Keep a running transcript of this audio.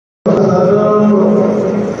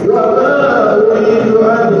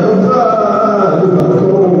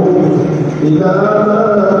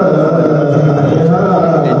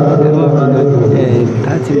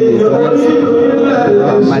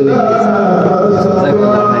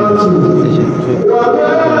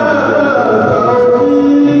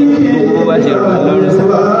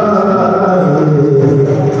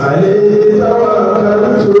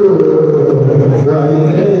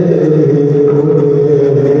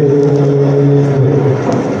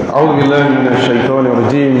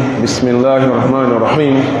بسم الله الرحمن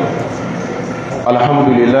الرحيم الحمد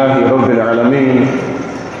لله رب العالمين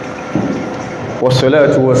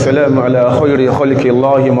والصلاة والسلام على خير خلق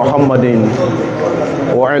الله محمد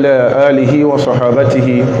وعلى آله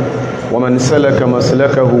وصحابته ومن سلك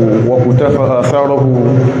مسلكه وقتفى آثاره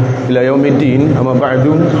إلى يوم الدين. أما بعد,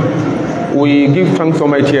 we give thanks to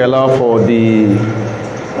Almighty Allah for the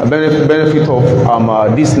benefit of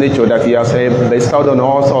this nature that He has bestowed on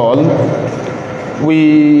us all.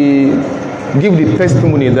 We give the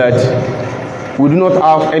testimony that we do not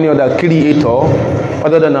have any other creator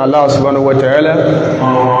other than Allah subhanahu wa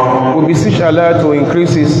ta'ala. We beseech Allah to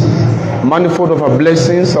increase His manifold of our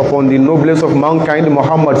blessings upon the noblest of mankind,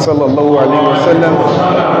 Muhammad sallallahu alaihi wasallam.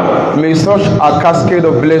 May such a cascade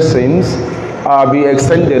of blessings be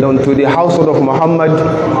extended unto the household of Muhammad,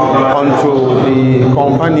 unto the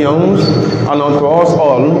companions, and unto us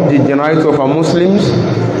all, the generality of our Muslims.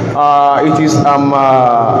 It is a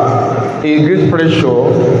great pleasure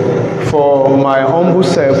for my humble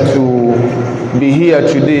self to be here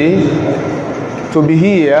today, to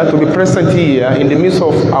be present here in the midst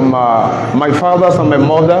of my fathers and my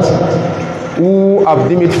mothers who have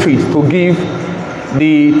deemed it fit to give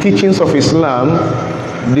the teachings of Islam,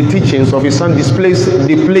 the teachings of Islam, the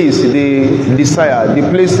place they desire, the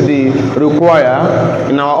place they require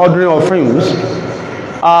in our ordinary offerings.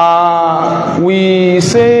 We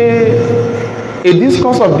say a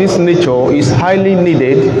discourse of this nature is highly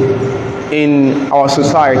needed in our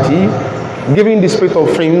society, given the state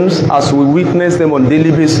of things as we witness them on a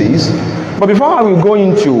daily basis. But before I will go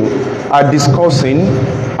into discussing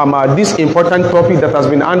this important topic that has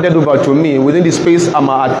been handed over to me within the space I'm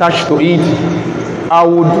attached to it, I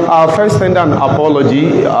would first send an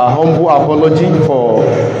apology, a humble apology for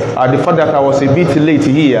the fact that I was a bit late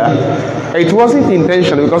here. It wasn't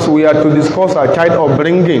intentional because we had to discuss our child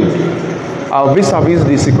upbringing vis-a-vis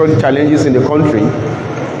the security challenges in the country.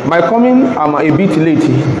 My coming a bit late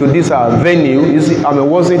to this venue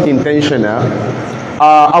wasn't intentional.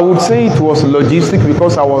 I would say it was logistic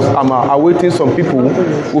because I was awaiting some people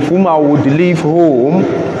with whom I would leave home.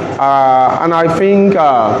 And I think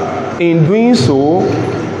in doing so,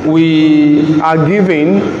 we are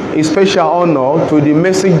giving a special honor to the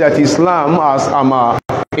message that Islam has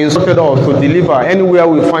instructed us to deliver anywhere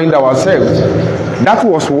we find ourselves. That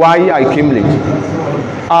was why I came late.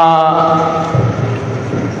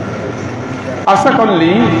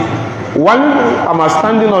 Secondly, while I'm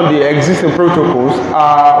standing on the existing protocols,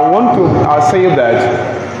 I want to say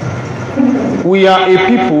that we are a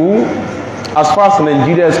people, as far as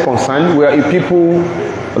Nigeria is concerned, we are a people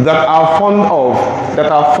that are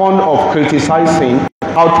fond of criticizing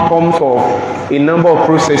outcomes of a number of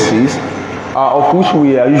processes of which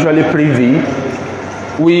we are usually privy.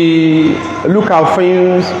 We look at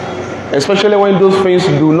things, especially when those things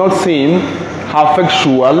do not seem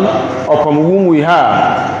effectual upon whom we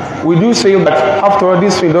are. We do say that after all,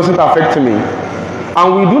 this thing doesn't affect me.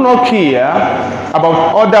 And we do not care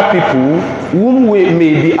about other people whom we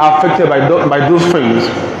may be affected by those things.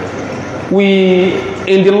 We,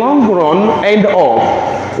 in the long run, end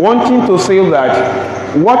up wanting to say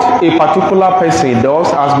that what a particular person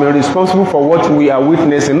does has been responsible for what we are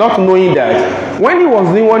witnessing, not knowing that when he was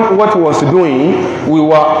doing what he was doing, we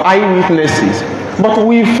were eyewitnesses. But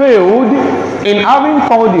we failed in having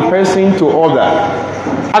called the person to order.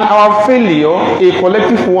 And our failure, a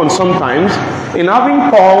collective one sometimes, in having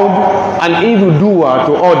called an evildoer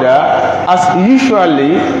to order, has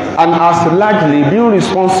usually and has largely been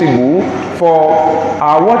responsible for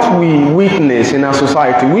what we witness in our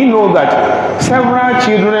society. We know that several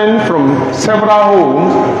children from several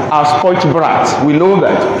homes are spoiled brats. We know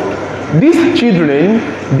that. These children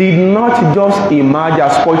did not just emerge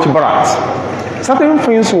as spoiled brats. Certain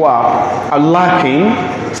things were lacking.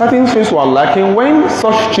 Certain things were lacking when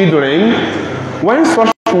such children, when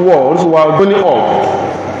such walls were going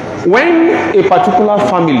up. When a particular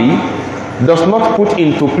family does not put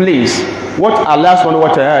into place what Allah subhanahu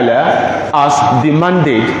wa ta'ala has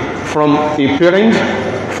demanded from a parent,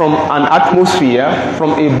 from an atmosphere,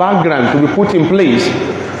 from a background to be put in place,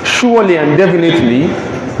 surely and definitely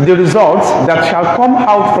the results that shall come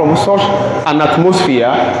out from such an atmosphere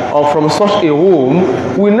or from such a home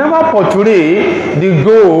will never portray the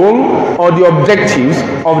goal or the objectives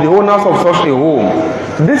of the owners of such a home.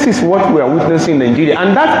 This is what we are witnessing in Nigeria,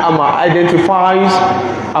 and that identifies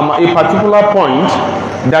a particular point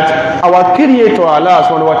that our Creator Allah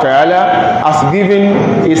subhanahu wa ta'ala has given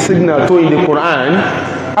a signal to in the Quran.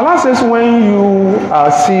 Allah says when you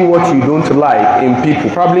see what you don't like in people,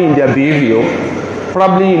 probably in their behavior,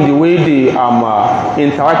 probably in the way they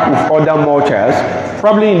interact with other mortals,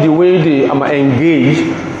 probably in the way they engage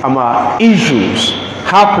issues,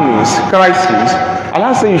 happenings, crises,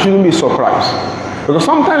 Allah says you shouldn't be surprised. Because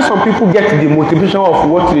sometimes some people get the motivation of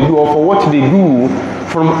what they do or for what they do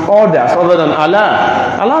from others other than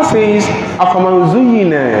Allah. Allah says, أَفَمَنْ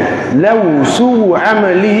زُيِّنَ لَهُ سُوءُ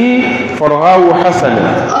عَمَلِهِ فَرَآهُ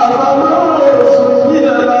حَسَنًا.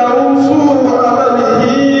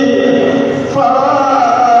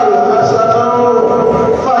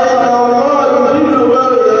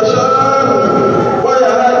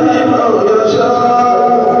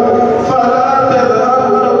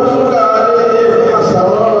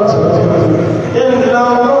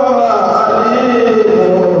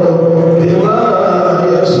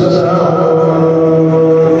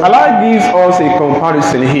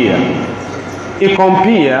 Here, it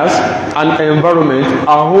compares an environment,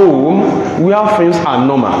 a home where things are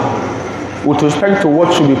normal with respect to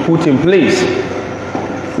what should be put in place,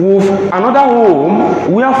 with another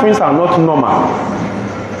home where things are not normal,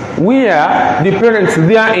 where the parents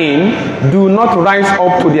therein do not rise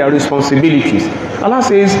up to their responsibilities. Allah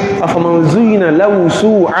says, أَفَمَنْ زُيِّنَ لَهُ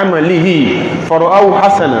سُوءُ عَمَلِهِ فَرَآهُ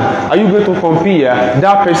حَسَنًا. Are you going to compare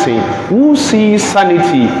that person who sees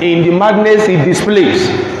sanity in the madness he displays?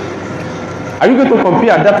 Are you going to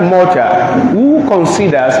compare that mortal who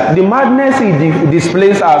considers the madness he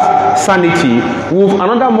displays as sanity with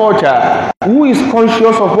another mortal who is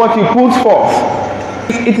conscious of what he puts forth?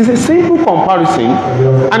 It is a simple comparison,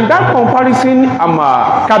 and that comparison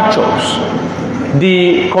captures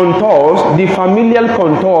the contours, the familial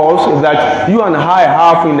contours that you and I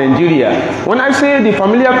have in Nigeria. When I say the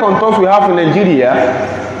familiar contours we have in Nigeria,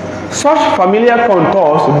 such familiar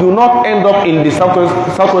contours do not end up in the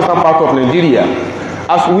southwestern part of Nigeria.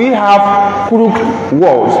 As we have crook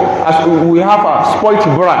walls, as we have spoilt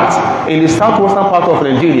brats in the southwestern part of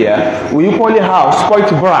Nigeria, we equally have spoilt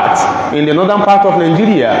brats in the northern part of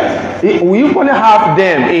Nigeria. We equally have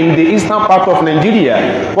them in the eastern part of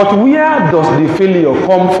Nigeria. But where does the failure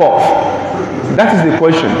come forth? That is the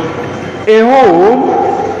question. A home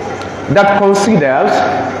that considers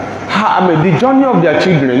the journey of their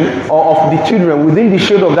children or of the children within the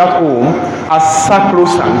shade of that home as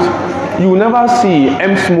sacrosanct. You will never see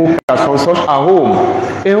smokers from such a home.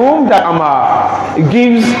 A home that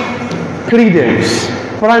gives credence,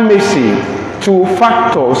 primacy to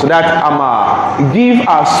factors that give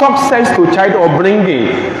success to child upbringing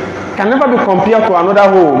can never be compared to another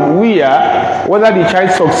home where whether the child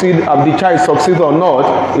succeeds or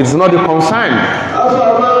not, it's not the concern.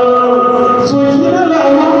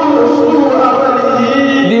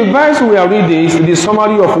 The verse we are reading is the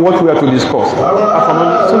summary of what we are to discuss.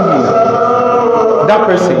 That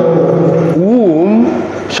person whom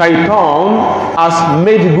Shaitan has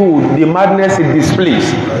made good the madness it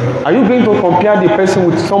displays. Are you going to compare the person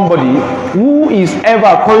with somebody who is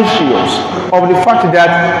ever conscious of the fact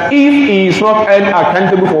that if he is not held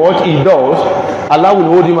accountable for what he does, Allah will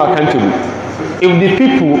hold him accountable?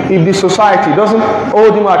 If the society doesn't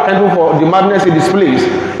hold him accountable for the madness he displays,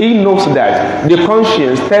 he knows that the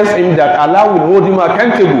conscience tells him that Allah will hold him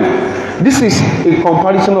accountable. This is a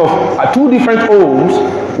comparison of two different homes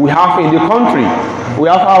we have in the country. We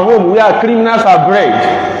have a home where criminals are bred.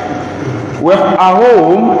 We have a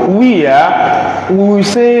home where we will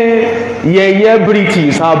say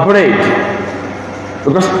British are bred.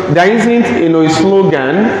 Because there isn't a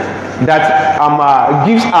slogan that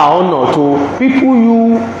gives our honor to people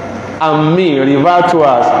you and me refer to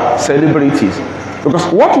as celebrities. Because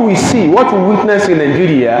what we see, what we witness in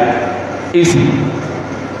Nigeria is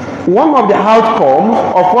one of the outcomes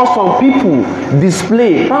of what some people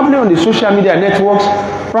display, probably on the social media networks,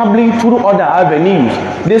 probably through other avenues.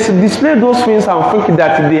 They display those things and think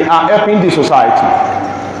that they are helping the society.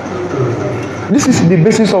 This is the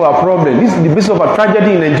basis of our problem. This is the basis of our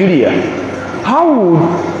tragedy in Nigeria. How would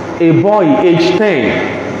a boy age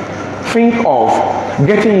 10 think of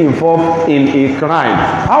getting involved in a crime?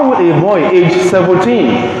 How would a boy age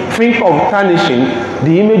 17 think of tarnishing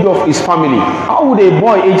the image of his family? How would a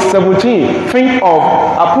boy age 17 think of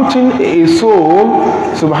putting a soul,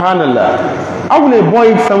 subhanallah? How would a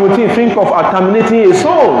boy age 17 think of terminating a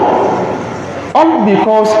soul? All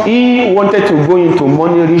because he wanted to go into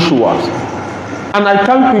money rituals. And I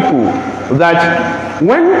tell people that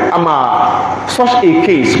when such a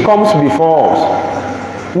case comes before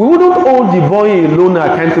us, we wouldn't hold the boy alone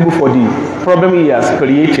accountable for the problem he has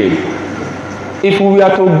created. If we were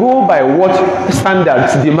to go by what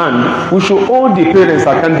standards demand, we should hold the parents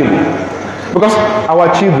accountable. Because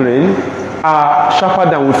our children are sharper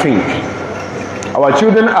than we think. Our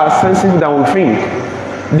children are sensitive than we think.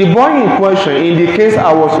 The boy in question, in the case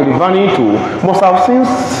I was referring to, must have seen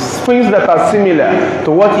things that are similar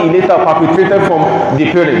to what he later perpetrated from the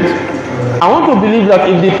parents. I want to believe that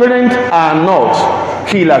if the parents are not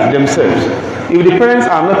killers themselves, if the parents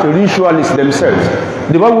are not ritualists themselves,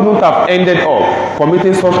 the boy wouldn't have ended up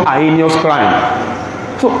committing such a heinous crime.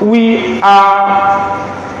 So we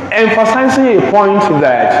are emphasizing a point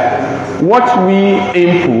that what we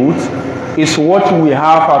input is what we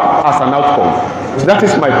have as an outcome. So that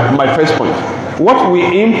is my first point. What we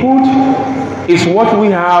input is what we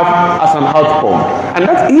have as an outcome. And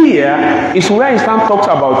that here is where Islam talks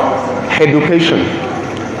about education.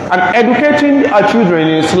 And educating our children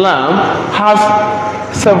in Islam has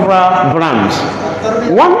several brands.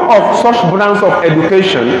 One of such brands of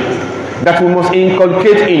education that we must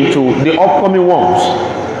inculcate into the upcoming ones,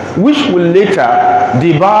 which will later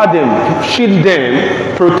debar them, shield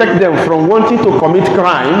them, protect them from wanting to commit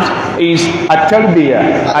crimes, is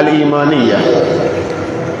at-tarbiyah al-imaniyah.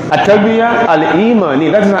 At-tarbiyah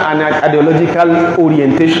al-imaniyah, that is an ideological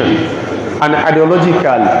orientation. An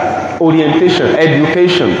ideological orientation,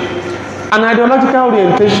 education. An ideological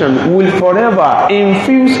orientation will forever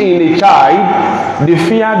infuse in a child the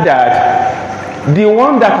fear that the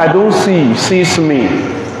one that I don't see sees me.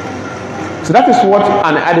 So that is what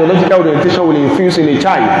an ideological orientation will infuse in a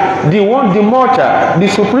child. The one, the mortar, the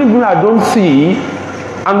supreme being I don't see,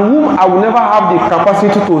 and whom I will never have the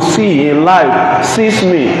capacity to see in life, sees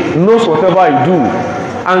me, knows whatever I do,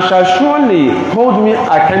 and shall surely hold me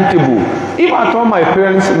accountable. If at all my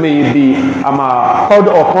parents may be called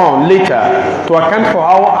upon later to account for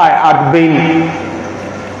how I had been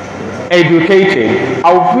educated,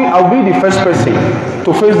 I'll be the first person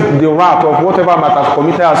to face the wrath of whatever might have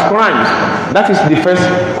committed as crimes. That is the first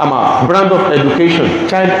brand of education,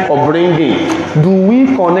 child upbringing. Do we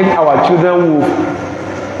connect our children with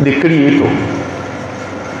the Creator?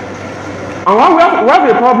 And we have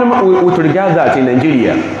a problem with regard to that in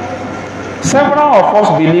Nigeria. Several of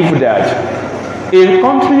us believe that a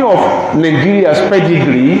country of Nigeria's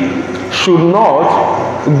pedigree should not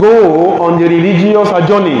go on the religious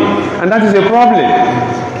journey, and that is a problem.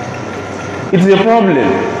 It is a problem.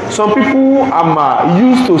 Some people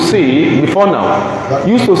used to say before now,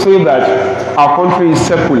 used to say that our country is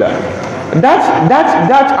secular.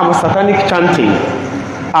 That satanic chanting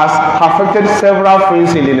has affected several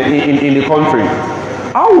things in the country.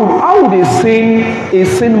 How would a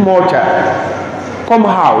sane mortal come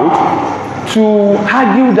out to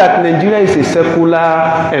argue that Nigeria is a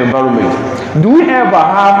secular environment? Do we ever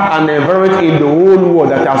have an environment in the whole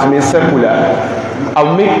world that has been secular?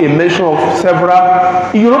 I'll make a mention of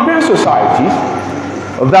several European societies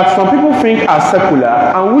that some people think are secular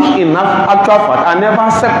and which in actual fact are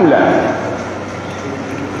never secular.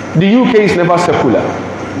 The UK is never secular.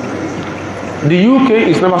 The UK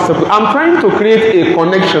is never secular. I'm trying to create a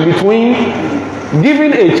connection between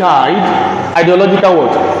giving a child ideological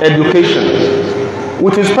education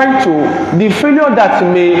with respect to the failure that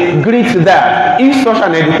may greet that if such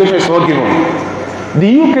an education is not given.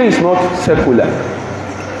 The UK is not secular.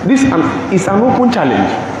 This is an open challenge,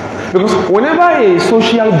 because whenever a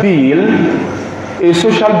social bill is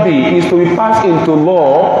to be passed into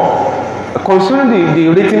law concerning the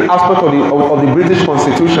written aspect of the British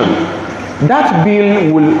Constitution, that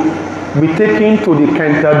bill will be taken to the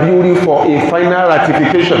Canterbury for a final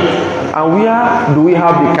ratification. And where do we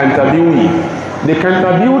have the Canterbury? The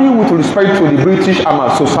Canterbury, with respect to the British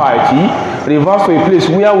society, refers to a place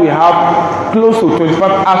where we have close to 25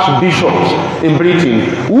 archbishops in Britain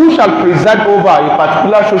who shall preside over a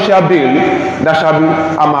particular social bill that shall be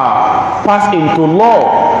passed into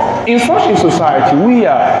law. In such a society, we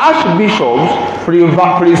are archbishops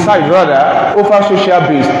preside over social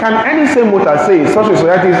bills. Can any same voter say such a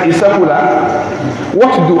society is secular?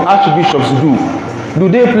 What do archbishops do? Do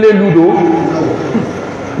they play Ludo?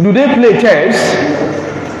 Do they play chess?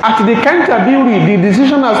 At the Canterbury, the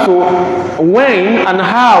decision as to when and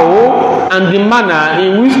how and the manner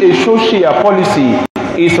in which a social policy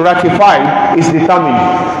is ratified is determined.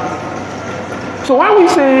 So when we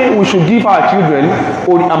say we should give our children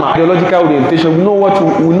ideological orientation, we know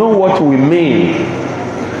what we mean.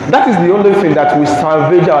 That is the only thing that will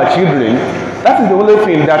salvage our children That is the only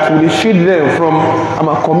thing that will shield them from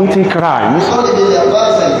committing crimes.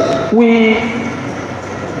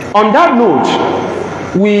 On that note,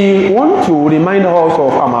 we want to remind us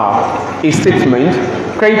of a statement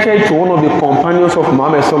credited to one of the companions of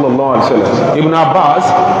Muhammad sallallahu alaihi wasallam, Ibn Abbas.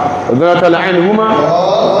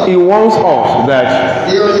 He warns us that,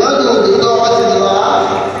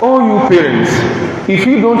 oh, you parents, if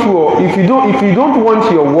you don't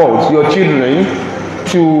want your wards, your children,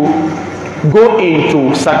 to go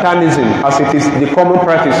into Satanism, as it is the common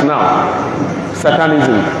practice now,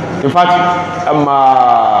 Satanism. In fact,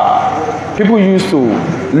 people used to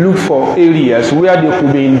look for areas where they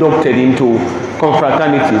could be inducted into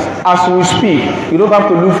confraternities. As we speak, you don't have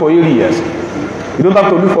to look for areas. You don't have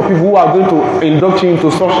to look for people who are going to induct you into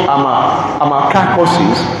such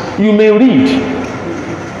courses. You may read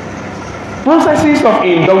processes of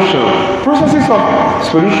induction, processes of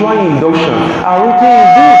spiritual induction are written in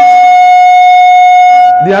books.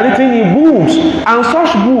 They are written in books, and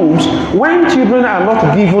such books, when children are not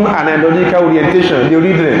given an ideological orientation, they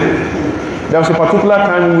read them. There was a particular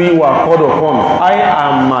time we were called upon, I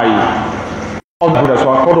and my other brothers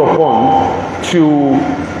were called upon to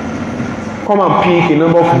come and pick a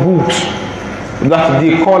number of books that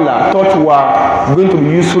the caller thought were going to be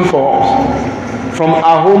useful for us from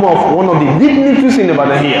our home of one of the dignitaries in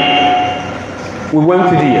Ibadan here. We went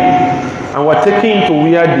to there and were taken to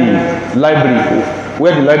where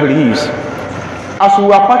the library is. As we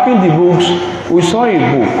were packing the books, we saw a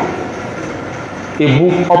book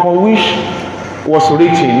upon which was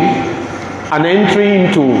written an entry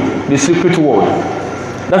into the secret world.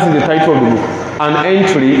 That is the title of the book, an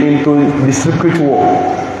entry into the secret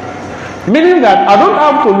world. Meaning that I don't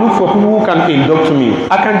have to look for people who can induct me.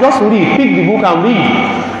 I can just read, pick the book and read,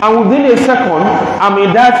 and within a second, I'm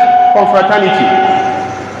in that confraternity.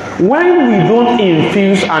 When we don't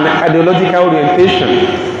infuse an ideological orientation,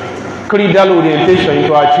 creedal orientation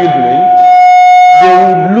into our children, they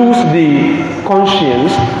will lose the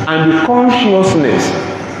conscience and the consciousness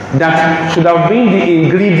that should have been the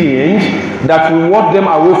ingredient that will ward them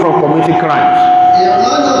away from committing crimes.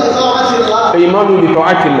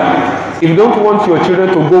 If you don't want your children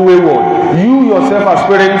to go wayward, you yourself as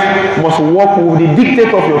parents must walk with the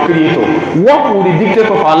dictate of your Creator. Walk with the dictate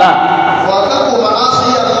of Allah.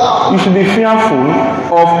 You should be fearful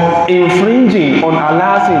of infringing on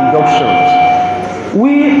Allah's injunctions.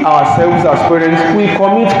 We ourselves as parents, we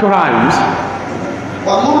commit crimes.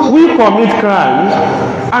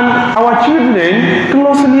 And our children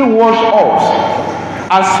closely watch us.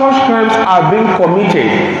 As such crimes are being committed,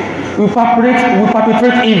 we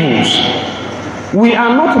perpetrate evils. We are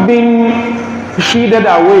not being shielded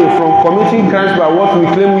away from committing crimes by what we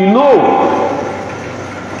claim we know.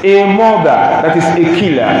 A mother that is a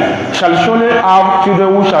killer shall surely have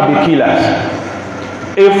children who shall be killers.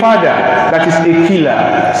 A father that is a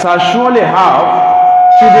killer shall surely have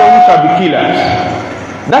children who shall be killers.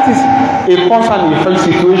 That is a cause and effect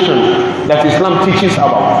situation that Islam teaches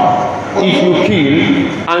about. If you kill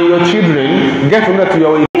and your children get to that you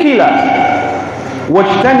are a killer,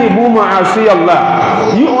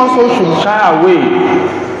 you also should shy away,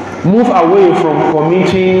 move away from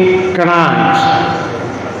committing crimes.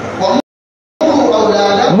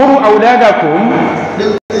 Muru awladakum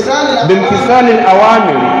bimtisal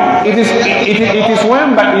al-awamir. It is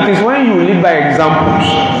when you lead by examples.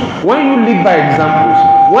 When you lead by examples,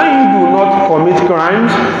 when you do not commit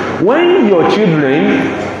crimes, when your children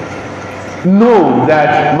know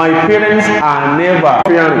that my parents are never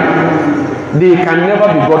fearing, they can never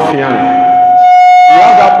be God fearing. We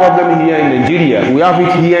have that problem here in Nigeria. We have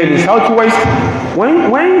it here in the southwest. When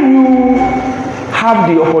you have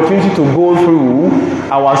the opportunity to go through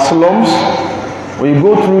our slums, when you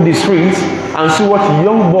go through the streets and see what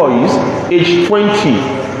young boys age 20,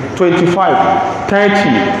 25,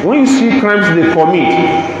 30, when you see crimes they commit,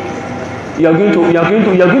 you're going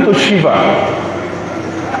to shiver.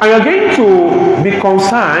 And you're going to be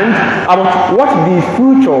concerned about what the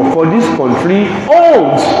future for this country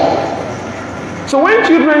holds. So when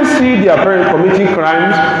children see their parents committing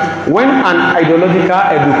crimes, when an ideological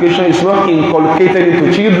education is not inculcated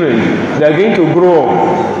into children, they are going to grow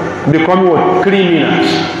up becoming what? Criminals.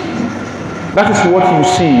 That is what you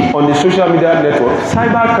see on the social media network.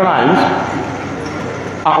 Cyber crimes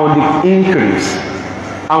are on the increase.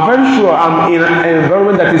 I'm very sure I'm in an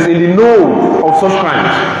environment that is in the know of such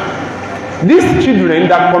crimes. These children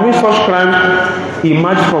that commit such crimes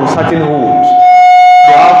emerge from certain homes.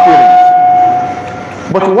 They have parents.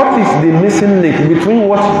 But what is the missing link between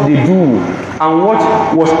what they do and what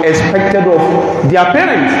was expected of their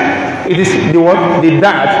parents? It is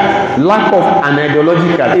that lack of an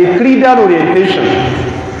ideological, a creedal orientation.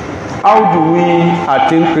 How do we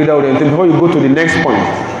attain creedal orientation? Before you go to the next point,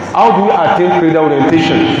 how do we attain creedal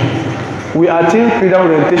orientation? We attain creedal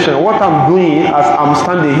orientation. What I'm doing as I'm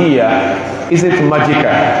standing here isn't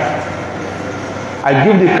magical. I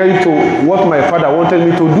give the credit to what my father wanted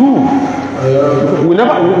me to do.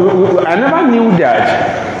 I never knew that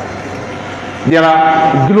there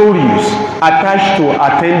are glories attached to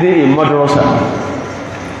attending a madrasa.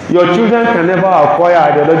 Your children can never acquire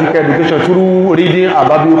ideological education through reading a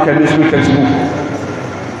biochemistry textbook.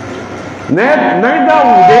 Neither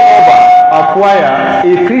will they ever acquire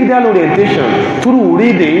a creedal orientation through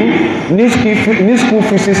reading new school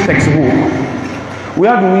physics textbook.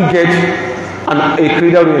 Where do we get a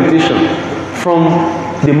creedal orientation? From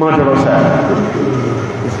the madrasa.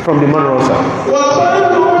 From the madrasa.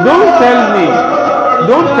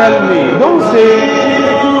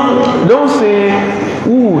 Don't say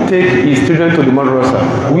who will take his children to the madrasa,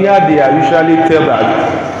 where they are usually tethered,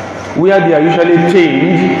 where they are usually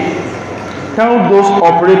chained. Tell those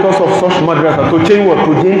operators of such madrasa to change what?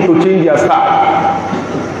 To change their style.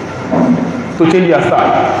 To change their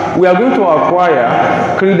style. We are going to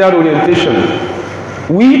acquire creedal orientation.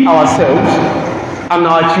 We ourselves and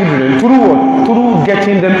our children through what? Through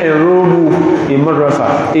getting them enrolled in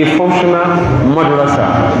madrasa, a functional madrasa,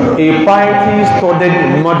 a piety-studied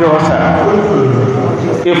madrasa,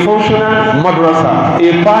 a functional madrasa,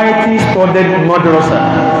 a piety-studied madrasa.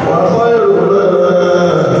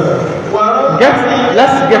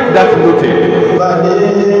 Let's get that noted.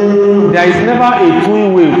 There is never a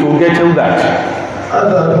twin way to getting that.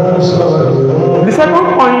 The second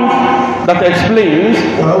point that explains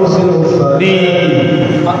the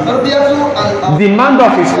demand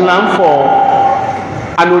of Islam for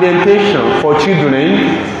an orientation for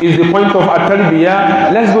children is the point of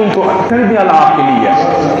at-tarbiyah. Let's go into at-tarbiyah al-aqliyah.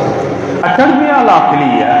 At-tarbiyah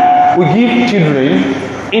al-aqliyah will give children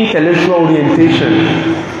intellectual orientation.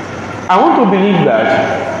 I want to believe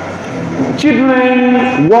that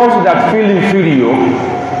children, ones that feel inferior,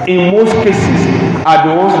 in most cases, are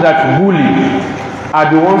the ones that bully,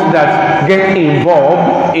 are the ones that get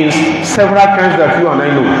involved in several kinds that you and I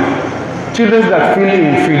know. Children that feel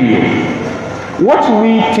inferior. What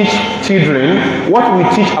we teach children, what we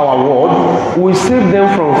teach our world, will save them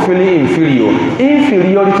from feeling inferior.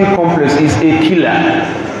 Inferiority complex is a killer.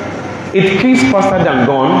 It kills faster than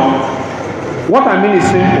gun. What I mean is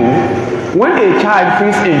simple. When a child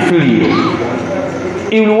feels inferior,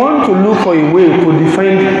 he will want to look for a way to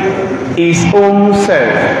defend his own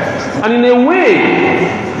self. And in a way,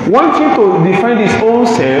 wanting to defend his own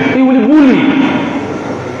self, he will bully.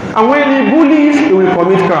 And when he bullies, he will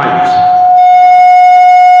commit crimes.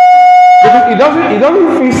 Because he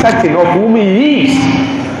doesn't feel certain of whom he is.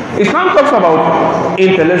 Islam talks about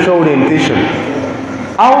intellectual orientation.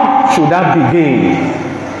 How should that begin?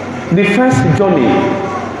 The first journey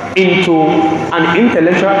into an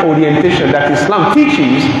intellectual orientation that Islam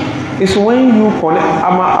teaches is when you connect.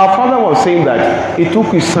 Our father was saying that he took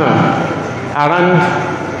his son around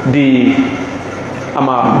the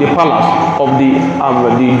palace of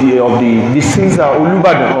the Caesar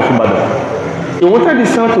Olubadan of Ibadan. He wanted the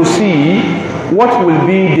son to see what will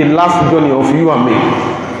be the last journey of you and me.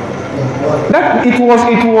 That it was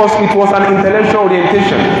an intellectual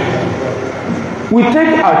orientation. We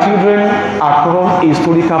take our children across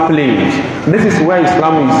historical planes. This is where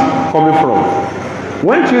Islam is coming from.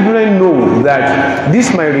 When children know that this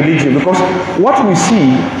is my religion, because what we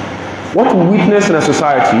see, what we witness in a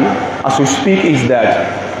society as we speak is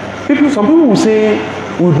that some people will say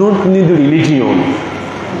we don't need religion.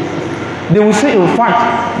 They will say, in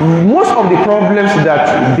fact, most of the problems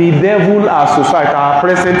that bedevil our society, our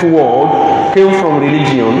present world, came from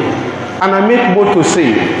religion. And I make bold to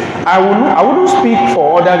say, I wouldn't speak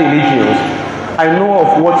for other religions. I know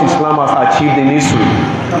of what Islam has achieved in history.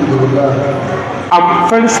 I'm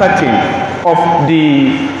very certain of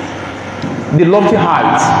the lofty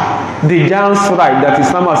heights, the giant stride that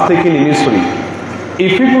Islam has taken in history.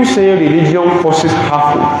 If people say religion causes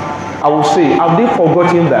harm, I will say, have they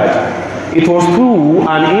forgotten that it was through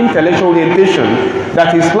an intellectual orientation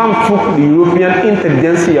that Islam took the European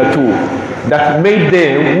intelligentsia to, that made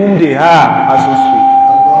them whom they are as we speak.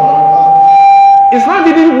 Islam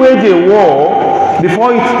didn't wage a war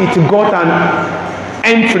before it got an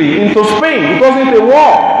entry into Spain. It wasn't a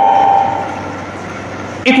war.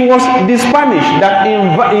 It was the Spanish that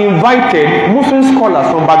invited Muslim scholars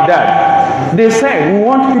from Baghdad. They said, we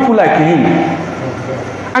want people like you.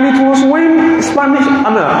 And it was when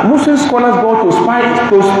Muslim scholars go to Spain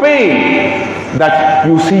that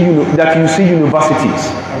you see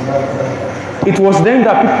universities. It was then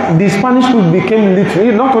that the Spanish people became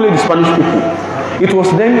literate. Not only the Spanish people, it was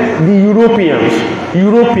then the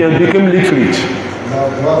Europeans became literate.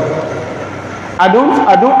 I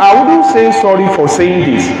wouldn't say sorry for saying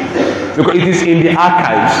this, because it is in the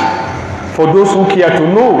archives for those who care to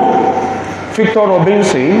know. Victor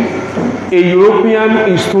Robinson, a European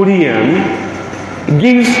historian,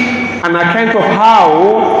 gives an account of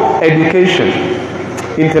how education,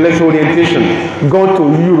 intellectual orientation, got to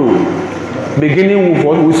Europe, beginning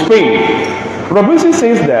with Spain. Robinson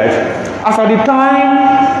says that as at the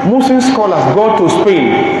time Muslim scholars got to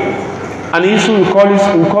Spain, an issue we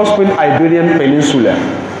call Spain Iberian Peninsula,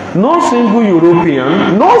 no single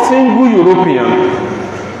European,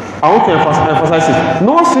 I want to emphasize it,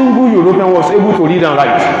 no single European was able to read and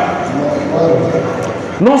write.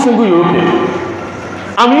 No single European.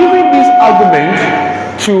 I'm using this argument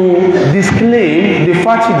to disclaim the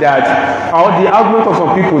fact that, or the argument of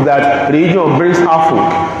some people that religion brings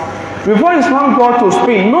affluence. Before Islam got to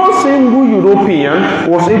Spain, no single European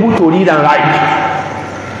was able to read and write.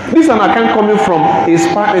 This is an account coming from a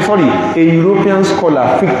European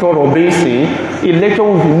scholar, Victor Robinson, a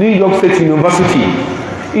lecturer with New York State University.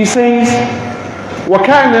 He says,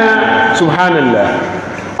 وَكَانَ سُبْحَانَ اللَّهِ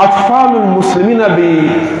أطفال المسلمين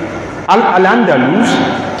بالأندلس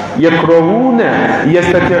يقرؤون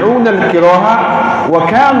يستطيعون القراءة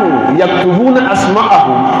وكانوا يكتبون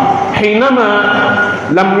أسماءهم حينما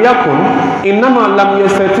لم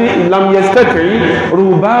يستطع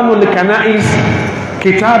رهبان الكنائس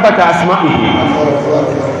كتابة أسمائهم.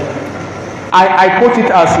 I quote it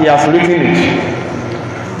as he has written it.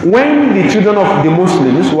 When the children of the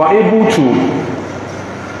Muslims were able to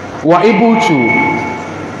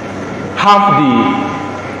have the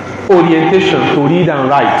orientation to read and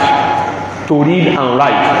write,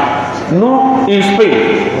 no, in Spain,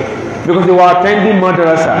 because they were attending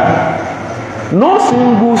madrasa, no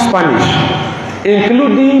single Spanish,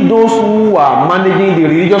 including those who were managing the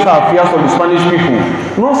religious affairs of the Spanish people,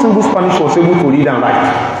 no single Spanish was able to read and write.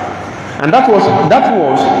 And that was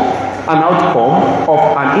an outcome of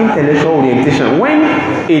an intellectual orientation. When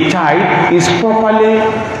a child is properly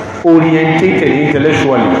orientated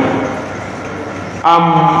intellectually,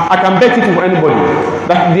 I can bet it to anybody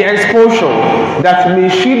that the exposure that may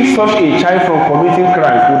shield such a child from committing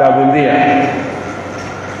crimes would have been there.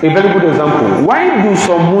 A very good example. Why do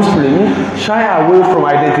some Muslims shy away from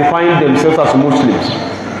identifying themselves as Muslims?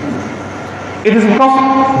 It is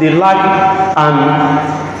because they lack an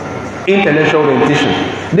intellectual orientation.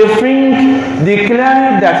 They think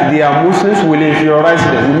declaring that they are Muslims will inferiorize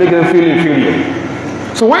them, will make them feel inferior.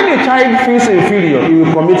 So when a child feels inferior, he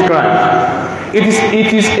will commit crime. It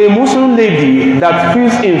is a Muslim lady that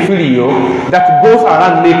feels inferior that goes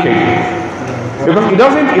around naked. Because he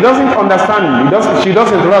doesn't understand, she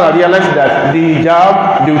doesn't rather realize that the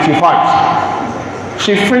hijab beautifies.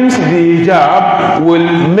 She thinks the hijab will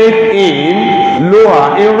make him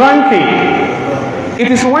lower in ranking. It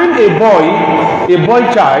is when a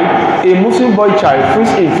Muslim boy child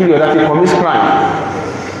feels inferior that he commits crime.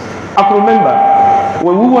 I can remember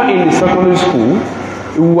when we were in the secondary school,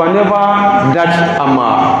 we were never that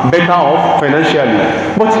better off financially,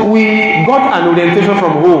 but we got an orientation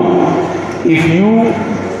from home. If you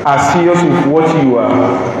are serious with what you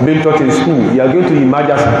are being taught in school, you are going to emerge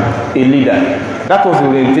as a leader. That was the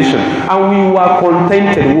orientation, and we were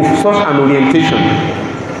contented with such an orientation.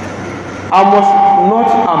 I must not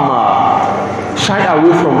shy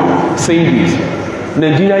away from saying this.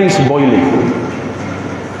 Nigeria is boiling.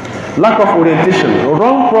 Lack of orientation,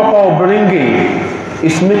 wrong proper upbringing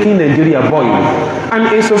is making Nigeria boil. And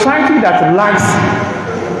a society that lacks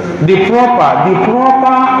the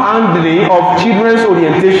proper handling of children's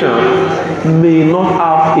orientation may not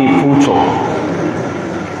have a future.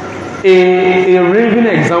 A raving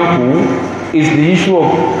example is the issue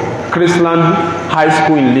of Chrisland High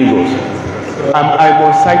School in Lagos. I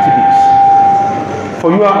must cite this for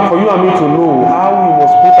you and me to know how we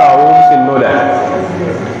must put our homes in order.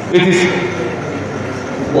 It is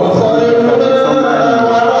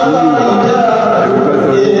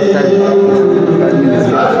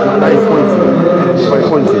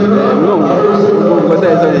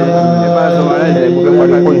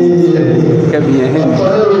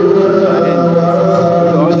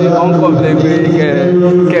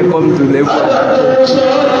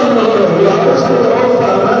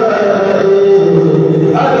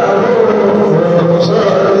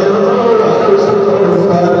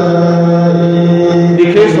the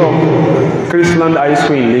case of Chrisland High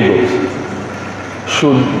School in Lagos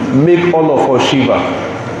should make all of us shiver.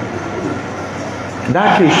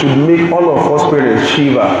 That case should make all of us parents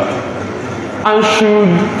shiver and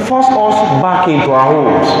should force us back into our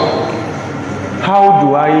homes. How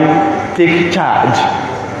do I take charge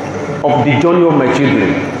of the journey of my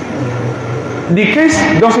children? The case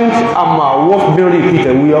doesn't worth being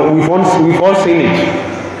repeated. We've all seen it.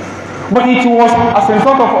 But it was as a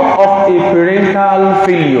result of a parental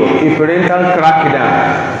failure, a parental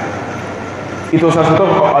crackdown. It was as a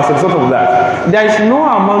result of that. There is no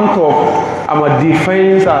amount of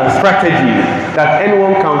defense and strategy that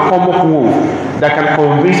anyone can come up with that can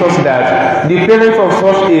convince us that the parents of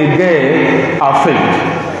such a girl are fake.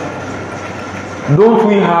 Don't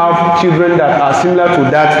we have children that are similar to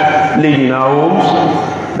that lady in our homes?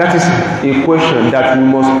 That is a question that we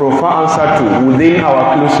must provide answer to within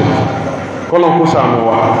our closet.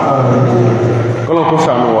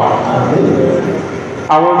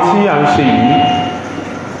 Àwọn tí à ń ṣe yìí,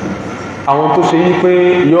 àwọn tó ṣe yí pé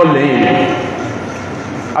yọ́ lẹ́yìn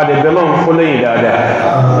adẹ̀bẹ̀lọ́n kó lẹ́yìn dáadáa,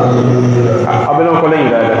 abẹ́lọ́n kó lẹ́yìn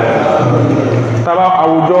dáadáa. Tàbá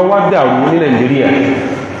àwùjọ wá dàrú ní Nàìjíríà,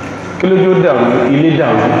 kí ló jó dàrú? Ilé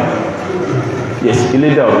dàrú. Yes, ilé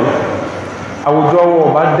dàrú. Àwùjọ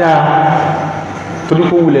wọ̀ bá dáa torí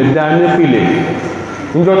kó wulẹ̀ dáa nípìlẹ̀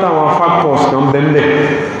níjọ́ táwọn factors kan bẹ́ẹ̀.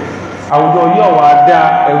 Àwùjọ yóò wá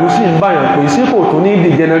dáa, ẹ̀rù sì ń báyàn pé sí kò tún ní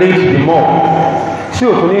degenerate the more, sí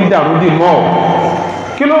ò tún ní dàrú the more.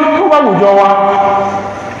 Kí ló tó bá àwùjọ wa?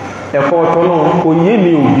 Ẹ̀kọ́ ọ̀tọ̀ náà kò yé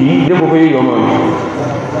mi òbí dépò pé yóò mọ̀ mi.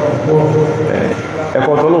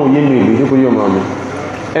 Ẹ̀kọ́ ọ̀tọ̀ náà yé mi òbí dépò yóò mọ̀ mi.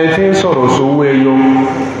 Ẹni tí ń sọ̀rọ̀ sówó ẹyọ,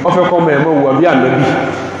 wọ́n fẹ́ kọ́ mọ̀ ẹ̀mọ́ wà bí ànábì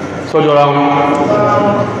sọ́jọ́ra wọn.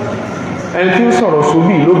 Ẹni tí ń sọ̀rọ̀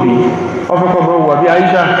sóbì lóbi, wọ́n fẹ́ kọ́ mọ̀ wà bí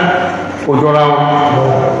Aisha òjọ́ra wọn.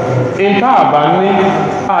 Ìta àbá ní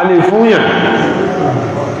àlè fúnyàn.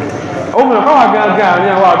 Ó mìíràn káwà gágá ní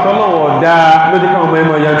àwọn àtọ́lọ́wọ̀ dáa lójú káwọn ọmọ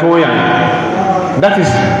ẹmọ ìyá tó wọ́n yà. That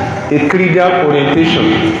is a creedal orientation.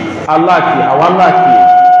 Aláàkì, àwọn aláàkì,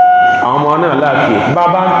 àwọn ọmọ náà láàkì.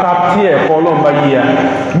 Bàbá ń ta tí ẹ̀kọ́ ọlọ́mbá yíya.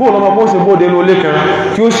 Bóò lọ́mọ bó ṣe bóde ní olé kan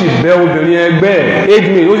tí ó sì bẹ obìnrin ẹgbẹ́ age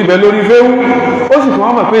mate, ó sì bẹ lórí fẹ́wú. Ó sì tún wá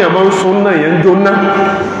mọ̀ pé èèyàn máa ń sún náà yẹn ń jóná.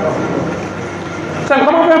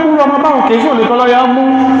 Sẹ́ǹkọ́ bá fẹ́ mú ọmọ báwọn kèé sóò nìkan lọ́yá mú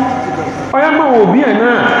ọyá máa wò bí ẹ̀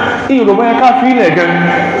náà ìrọ̀bọ̀ ẹ̀ká fi ilẹ̀ gan.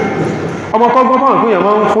 Ọmọ tọ́gbọ́n báwọn fún èèyàn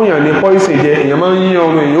máa ń fún èèyàn ní pọ́ìsì jẹ, èèyàn máa ń yí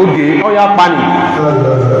ọrùn èèyàn oge ọyá pani.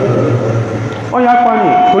 Ọyá pani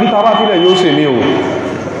torí ta bá fílẹ̀ yóò sèmí o.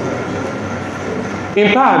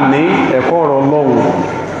 Ìta ní ẹ̀kọ́ ọ̀rọ̀ Ọlọ́run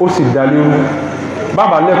ó sì dalérú.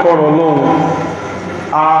 Bàbá lẹ́kọ̀ọ́ ọ̀rọ̀ Ọlọ́run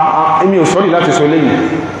èmi ò sọ́rí láti sọ lẹ́yìn.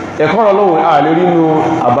 Ẹ̀kọ́ ọ̀rọ̀ Ọlọ́run a lè rí nínú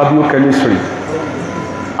ababiochemistry,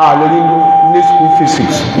 a lè rí ní school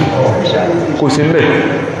physics, kò sí mẹ́.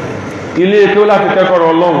 Ilé eke ó láti kẹ́kọ̀ọ́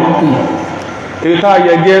Ọlọ́run. Èyí tá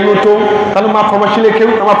yẹ̀gẹ́ ẹnu tó tánú máa fọmọ sílé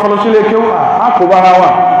kéwú, tánú máa fọmọ sílé kéwú, a kò bára wà.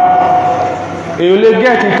 Èyí lè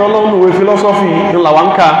gẹ́ẹ̀tì tọ́lọ́run ìwé philosophy ní làwọn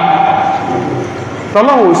ká.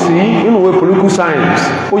 Tọ́lọ́run ò sí nínú ìwé political science,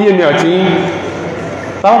 ó yé mi àti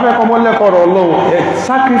táwọn fẹ́ kọ́ mọ́ lẹ́kọ̀ọ́ Ọlọ́run,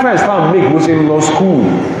 sacrifice táwọn make bó ṣe ń lọ school,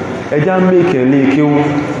 ẹjá make ẹ̀ lé kéwú.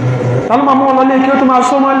 Tánú máa mú wọn lọ lé kéwú tó máa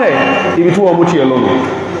só mọ́lẹ̀ ibi tí wọ́n mú ti ẹ̀ lọ́nà.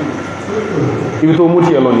 Ibi tó mú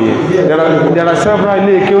ti ẹ̀ lọ nìyẹn. There are several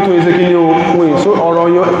ilé kéwú tó yẹ kí ní ohun èso ọ̀rọ̀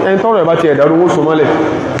ẹni tọ́rọ̀ ẹ̀ bá ti ẹ̀dàrú owó só mọ́lẹ̀.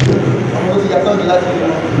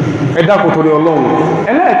 Ẹ̀dá kò torí Ọlọ́run.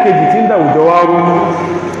 Ẹlẹ́ẹ̀kejì tí ń dà àwùjọ wá rú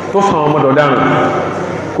tó sàn ọmọdé ọ̀daràn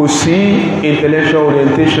kò sí intellectual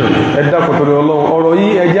orientation. Ẹ̀dá kò torí Ọlọ́run. Ọ̀rọ̀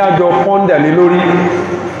yìí ẹjẹ́ àjọ pọ́ndà lé lórí.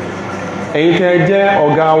 Ẹ̀yin tẹ́ jẹ́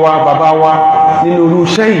ọ̀gá wa, bàbá wa nínú irú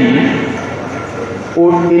iṣẹ́ yìí,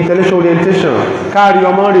 intellectual orientation, káàrí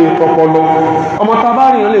ọmọ rẹ̀ tọpọlọ. Ọmọ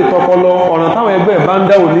tàbárí lè tọpọlọ, ọ̀nà táwọn ẹgbẹ́ bá ń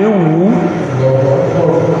dá ò ní wú.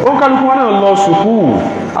 Ó ń kálukú wọn náà lọ sùkúù,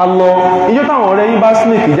 a lọ, ijọ́ táwọn ọ̀rẹ́ yín bá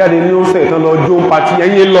snake jáde ní ó sẹ̀ tán lọ jó ń pàtí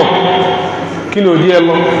ẹyẹ lọ. Kí ni ò dí ẹ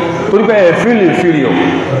lọ? Torí pé ẹ feel inferior.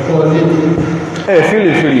 Ẹ feel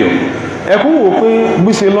inferior. Ẹkú wò pé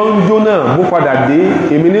gbíṣe lọ ń jó náà bó padà dé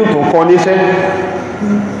èmi ní tó kọ níṣẹ́.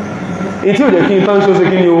 Ìtí ò jẹ́ kí n tán ṣó ṣe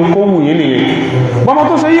kí ni o kó wù yín nìyẹn. Bọ́mọ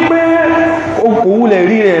tó ṣe yí pé òun lè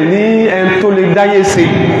rí rẹ̀ ní ẹn tó lè dáyé ṣe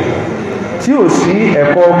tí ò sí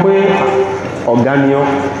ẹ̀kọ́ pé ọ̀gá ni ọ́.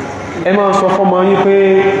 Ẹ máa sọ fọ́mọ yín pé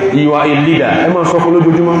you are a leader. Ẹ máa sọ fún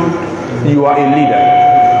lójoojúmọ́ you are a leader.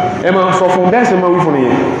 Ẹ máa sọ fún bẹ́ẹ̀ sì máa wí fún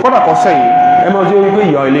nìyẹn. Kọ́dà kọ́ sẹ́yìn ẹ máa jẹ́ wípé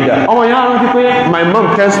you are a leader. Ọmọ yẹn á rántí pé my mom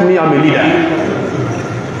tells me I'm a leader.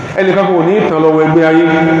 Ẹnìkan kò ní ìtàn lọ́wọ́ ẹgbẹ́ ayé.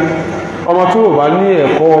 Ọmọ tó bá ní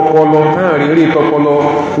ẹ̀kọ́ ọpọlọ náà rírí tọpọlọ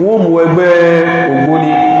wọ́n mú ẹgbẹ́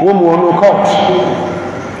ògbóni, wọ́n mú ọnú court.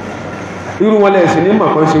 Irú wọn lẹ́ẹ̀sì ní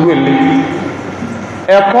màkàn ṣe wé lé.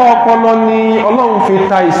 ẹ̀kọ́ ọpọlọ ni Ọlọ́run fi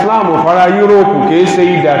ta Islam fara Yúróòpù, kìí ṣe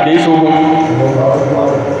idà, kìí ṣogun.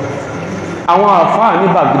 Àwọn àfáà ní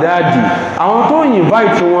Baghdadi, àwọn tó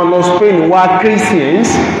invite wọn lọ Spain wá Christians,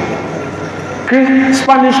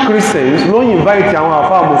 Spanish Christians ló invite àwọn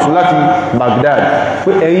àfáà mùsùlùmí láti Baghdad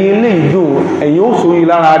pé ẹ̀yin ilé ìdùn, ẹ̀yin ó sórí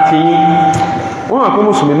lára ti yín. Wọ́n wà pé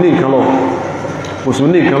mùsùlùmí ní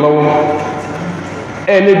nǹkan lọ́wọ́.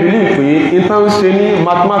 Ẹ lè believe pé ìtàn ṣe ní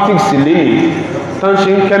mathematics lénìí, tán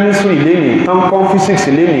ṣe ń chemistry lénìí, tán kọ́ physics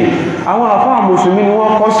lénìí, àwọn àfáà mùsùlùmí ni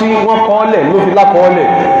wọ́n kọ́ ọ́lẹ̀ ló fi lákọọ́lẹ̀.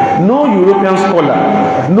 No European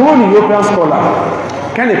scholar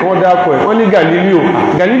kẹ́nìkan dákọ̀ ẹ̀ wọ́n ní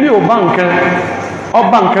Galileo bá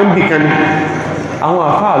nǹkan bì kan ní àwọn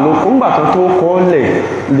àfáà ló kó ńgbàtán tó kọ́ọ́lẹ̀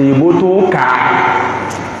lèbó tó kà á.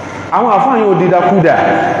 Àwọn àfáà yóò dídákúdà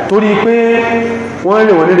torí pé wọ́n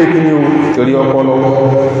lè wọ́n nílé kí ní torí ọpọlọ.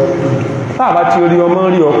 Táàbá tí orí ọmọ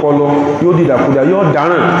rí ọpọlọ yóò dídákúdà, yóò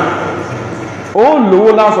dáràn. Ó lówó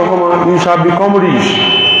lásọ fọ́mọ, you shall become rich.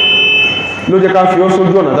 Ló jẹ́ ká fi ọ́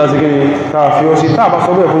sójú ọ̀nà tàbí kí ni ká fi ọ́ sí. Táàbá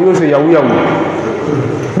sọ bẹ́ẹ̀ fún yóò ṣe yàwúyàwó.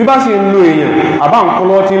 Bí bá sì ń lo èèyàn, àbá ń kọ́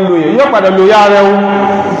lọ́ tí ń lo èèyàn, yóò padà lo yá rẹ̀ ohun.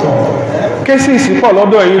 Kéṣì ìsìpọ̀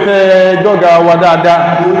lọ́dọ̀ ẹ̀yin fẹ́ jọ́gà wa dáadáa,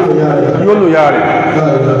 yóò lo yá rẹ̀.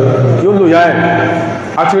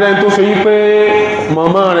 Àti rẹ̀ tó ṣe yí pé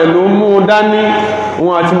màmá rẹ̀ ló mú dání,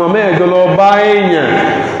 wọn àti màmá ẹ̀jọ lọ bá èèyàn,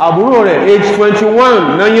 àbúrò rẹ̀ age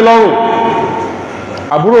 21 náyí lọ́rùn,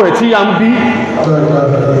 àbúrò rẹ̀ tí ya ń bí,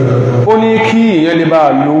 ó ní kí èèyàn lè bá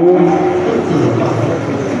lówó.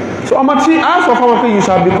 So ọmọ tí a sọ fún wọn pé you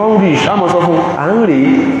shall become rich, a mọ̀ sọ fún à ń rèé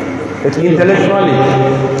intellectually,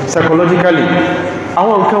 psychologically.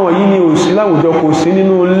 Àwọn nǹkan wọ̀nyí ni ò sí láwùjọ, kò sí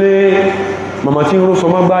nínú ilé. Màmá tí ń ró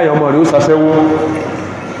sọmọ́ gbáyà ọmọ rẹ̀ ó sàṣẹ́wó.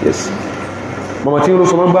 Yes. Màmá tí ń ró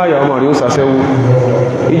sọmọ́ gbáyà ọmọ rẹ̀ ó sàṣẹ́wó.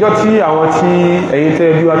 Ìjọ tí àwọn tí ẹ̀yin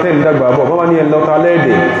tẹ́ bí wa tẹ́ ìdàgbà bọ̀, bọ́bá ní ẹlọ́ta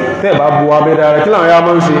lẹ́ẹ̀dẹ̀ tẹ́ bá bu abẹ́ dára, kí láwọn ya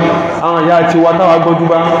máa ń ṣe? Àwọn ìyá ti wa táwa gbọ́njú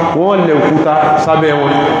bá, wọ́n lẹ̀ òkúta sábẹ́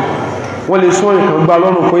wọn. Wọ́n lè sún ìkan gbá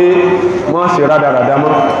lọ́rùn pé wọ́n ṣe rádaràdá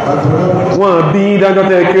mọ́. Wọ́n bí dájọ́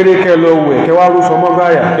tẹ́ kéré kẹ́ lọ wẹ̀ kẹwàá rú sọmọ́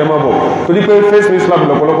gbáyà kẹmọ́ bọ̀. Torí pé face me slap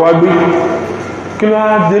lọ́pọ̀lọpọ̀ wá gbé. Kí ló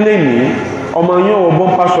á délé ní ọmọ yóò wọ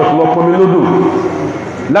bumper shot lọ pọnmi lódò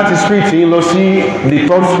láti street yìí lọ sí the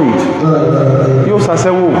 3rd street, yóò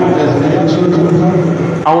sàṣẹ́wò.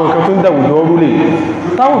 Àwọn nǹkan tó ń dàwùjọ rúlé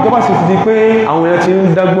táwùjọ bá sì ti di pé àwọn èèyàn ti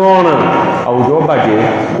ń dágbọ́n ọ̀ràn, àwùjọ bàjẹ́,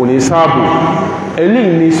 kò ní sáàbò.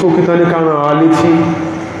 Eléyìí ni sókítán ní kárán ara létí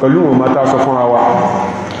pẹ̀lú wọn mátà sọ fúnra wa.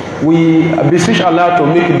 We beseech Allah to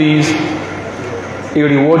make this a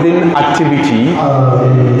rewarding activity,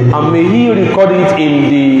 and may He record it in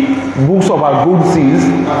the books of our good deeds,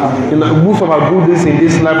 in the books of our good deeds in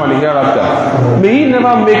this life and the hereafter. May He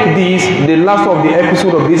never make this the last of the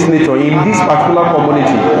episode of this nature in this particular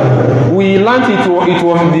community. We learned it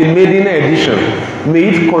was the maiden edition. May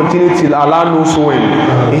it continue till Allah knows when.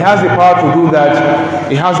 He has the power to do that.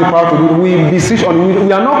 He has the power to do it. We beseech on you.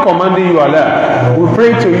 We are not commanding you, Allah. We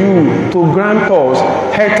pray to you to grant us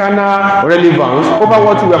eternal relevance over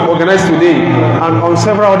what we have organized today and on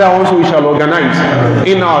several other ones we shall organize.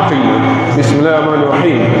 In our thing.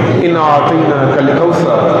 Bismillahirrahmanirrahim. In our thing,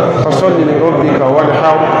 Kalikausa. Fasalli li rabbika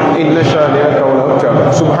wanhar. Inna shani'aka wal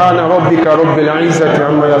abtar. Subhana rabbika rabbil izzati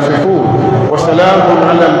amma yasifun. Wa salamun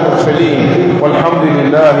ala al-mursalin.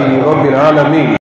 Walhamdulillahi rabbil alamin.